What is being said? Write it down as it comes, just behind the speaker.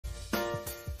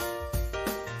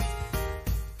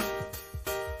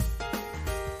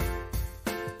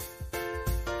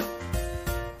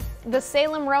The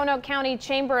Salem-Roanoke County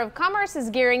Chamber of Commerce is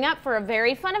gearing up for a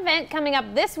very fun event coming up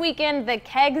this weekend, the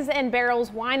Kegs and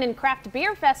Barrels Wine and Craft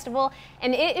Beer Festival,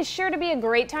 and it is sure to be a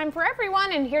great time for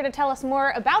everyone. And here to tell us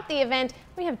more about the event,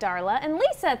 we have Darla and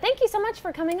Lisa. Thank you so much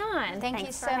for coming on. Thank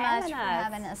you so much for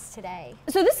having us today.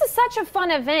 So this is such a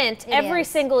fun event every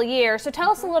single year. So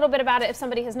tell us a little bit about it if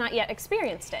somebody has not yet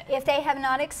experienced it. If they have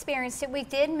not experienced it, we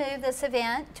did move this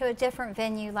event to a different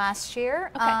venue last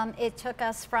year. Okay. It took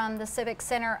us from the Civic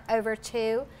Center over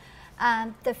to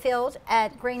the field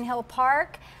at Green Hill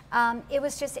Park. It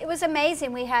was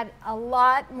amazing. We had a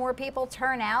lot more people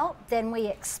turn out than we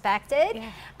expected,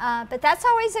 but that's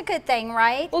always a good thing,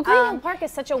 right? Well, Green Hill Park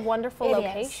is such a wonderful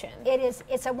location.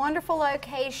 It's a wonderful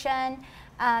location.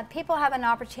 People have an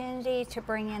opportunity to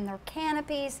bring in their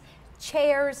canopies,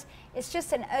 chairs. It's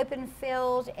just an open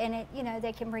field, and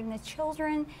they can bring the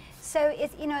children. So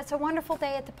it's a wonderful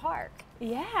day at the park.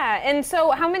 Yeah, and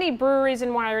so how many breweries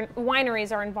and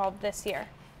wineries are involved this year?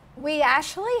 We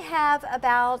actually have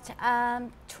about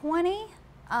 20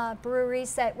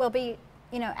 breweries that will be,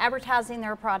 advertising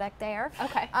their product there.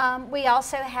 Okay. We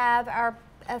also have our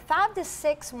 5 to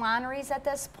 6 wineries at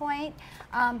this point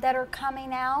that are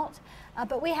coming out.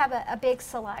 But we have a big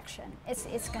selection.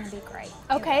 It's going to be great.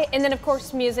 Okay, and then of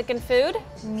course music and food.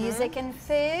 Music and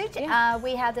food. Yeah.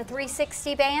 We have the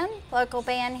 360 band, local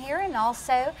band here, and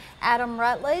also Adam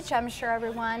Rutledge. I'm sure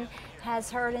everyone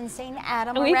has heard and seen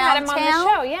Adam We've around had him town. on the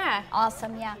show, yeah.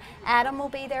 Awesome, yeah. Adam will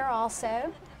be there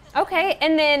also. Okay,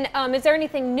 and then is there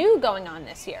anything new going on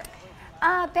this year?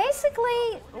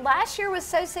 Basically, last year was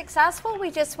so successful,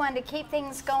 we just wanted to keep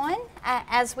things going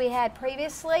as we had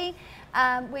previously.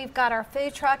 We've got our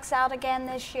food trucks out again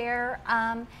this year.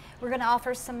 We're going to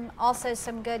offer also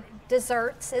some good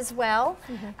desserts as well.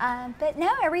 But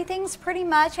no, everything's pretty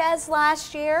much as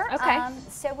last year. Okay.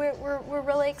 So we're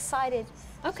really excited.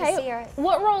 Okay. To see it.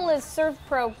 What role is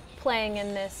ServPro playing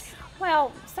in this?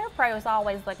 Well, ServPro is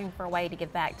always looking for a way to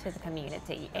give back to the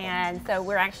community, and so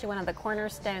we're actually one of the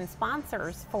cornerstone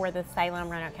sponsors for the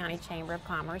Salem-Roanoke County Chamber of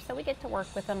Commerce, so we get to work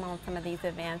with them on some of these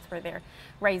events where they're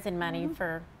raising money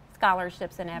for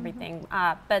scholarships and everything.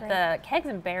 But the Kegs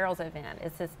and Barrels event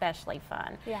is especially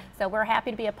fun. Yeah. So we're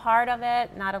happy to be a part of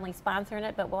it, not only sponsoring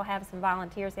it, but we'll have some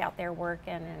volunteers out there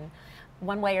working in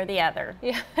one way or the other.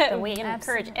 Yeah. So we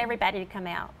encourage everybody to come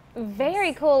out.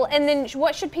 Very cool. And then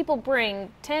what should people bring?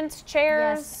 Tents,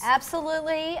 chairs? Yes,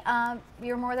 absolutely.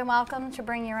 You're more than welcome to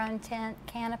bring your own tent,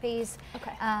 canopies,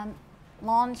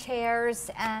 lawn chairs,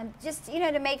 and just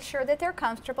to make sure that they're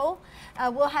comfortable.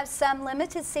 We'll have some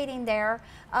limited seating there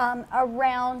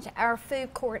around our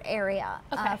food court area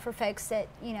for folks that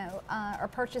are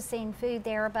purchasing food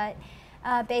there. But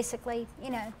basically,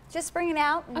 just bring it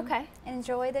out and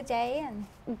enjoy the day. And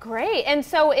great. And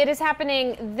so it is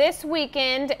happening this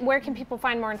weekend. Where can people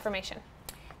find more information?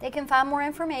 They can find more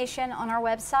information on our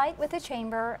website with the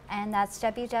Chamber, and that's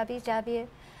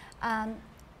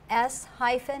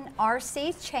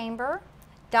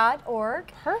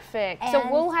www.s-rcchamber.org. Perfect. So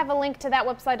we'll have a link to that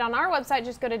website on our website.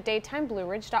 Just go to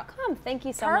daytimeblueridge.com. Thank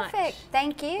you so much. Perfect.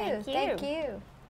 Thank you. Thank you. Thank you.